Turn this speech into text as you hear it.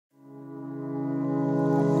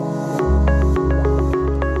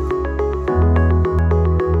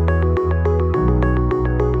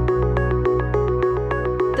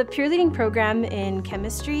peer leading program in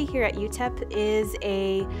chemistry here at UTEP is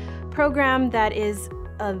a program that it's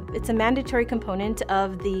a mandatory component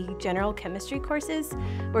of the general chemistry courses,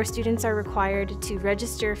 where students are required to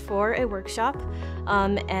register for a workshop,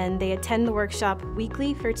 and they attend the workshop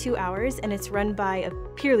weekly for 2 hours, and it's run by a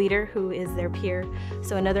peer leader who is their peer,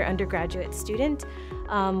 so another undergraduate student,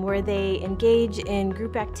 where they engage in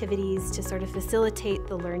group activities to sort of facilitate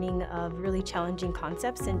the learning of really challenging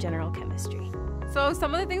concepts in general chemistry. So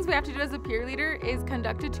some of the things we have to do as a peer leader is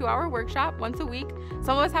conduct a 2-hour workshop once a week.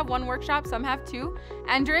 Some of us have 1 workshop, some have 2.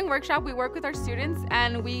 And during workshop, we work with our students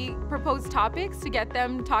and we propose topics to get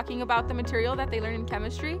them talking about the material that they learn in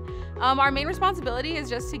chemistry. Our main responsibility is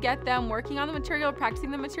just to get them working on the material,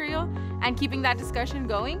 practicing the material, and keeping that discussion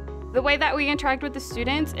going. The way that we interact with the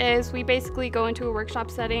students is we basically go into a workshop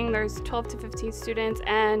setting. There's 12 to 15 students,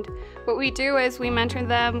 and what we do is we mentor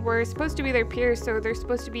them. We're supposed to be their peers, so they're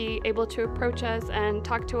supposed to be able to approach us and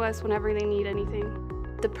talk to us whenever they need anything.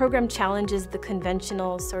 The program challenges the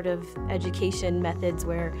conventional sort of education methods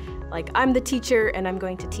where, like, I'm the teacher and I'm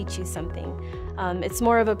going to teach you something. It's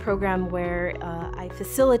more of a program where I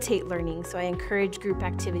facilitate learning, so I encourage group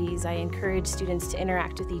activities, I encourage students to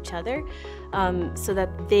interact with each other so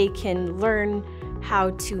that they can learn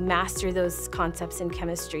how to master those concepts in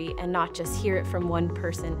chemistry and not just hear it from one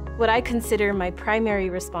person. What I consider my primary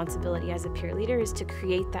responsibility as a peer leader is to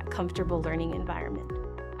create that comfortable learning environment.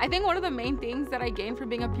 I think one of the main things that I gained from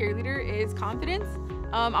being a peer leader is confidence.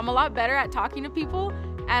 I'm a lot better at talking to people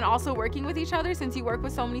and also working with each other. Since you work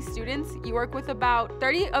with so many students, you work with about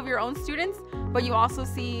 30 of your own students, but you also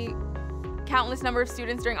see countless number of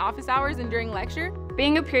students during office hours and during lecture.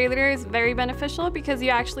 Being a peer leader is very beneficial because you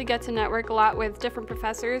actually get to network a lot with different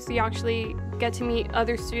professors. You actually get to meet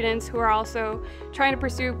other students who are also trying to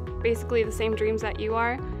pursue basically the same dreams that you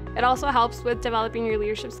are. It also helps with developing your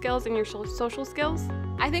leadership skills and your social skills.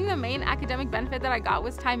 I think the main academic benefit that I got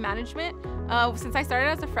was time management. Since I started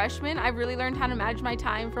as a freshman, I've really learned how to manage my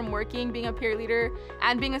time from working, being a peer leader,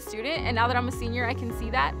 and being a student. And now that I'm a senior, I can see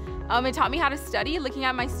that. It taught me how to study, looking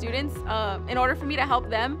at my students. In order for me to help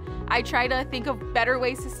them, I try to think of better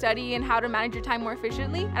ways to study and how to manage your time more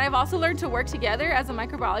efficiently. And I've also learned to work together as a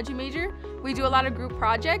microbiology major. We do a lot of group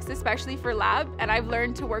projects, especially for lab, and I've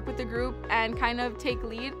learned to work with the group and kind of take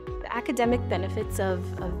lead. The academic benefits of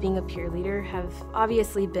being a peer leader have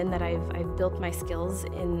obviously been that I've built my skills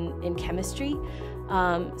in chemistry.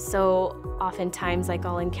 So oftentimes, like,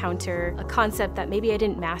 I'll encounter a concept that maybe I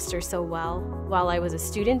didn't master so well while I was a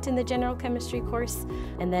student in the general chemistry course,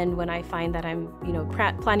 and then when I find that I'm,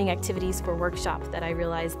 planning activities for workshop, that I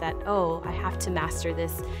realize that, oh, I have to master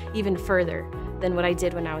this even further than what I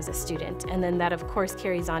did when I was a student, and then that of course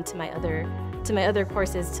carries on to my other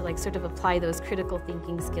courses to sort of apply those critical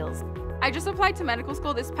thinking skills. I just applied to medical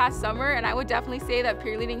school this past summer, and I would definitely say that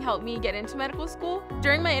peer leading helped me get into medical school.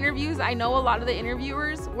 During my interviews, I know a lot of the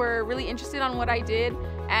interviewers were really interested on what I did,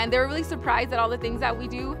 and they were really surprised at all the things that we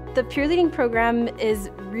do. The peer leading program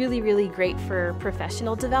is really, really great for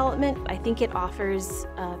professional development. I think it offers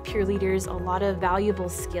peer leaders a lot of valuable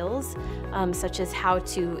skills, such as how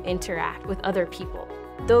to interact with other people.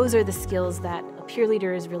 Those are the skills that a peer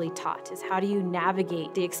leader is really taught, is how do you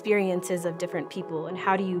navigate the experiences of different people and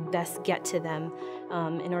how do you best get to them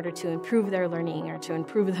in order to improve their learning or to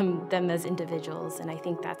improve them as individuals. And I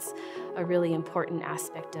think that's a really important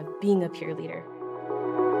aspect of being a peer leader.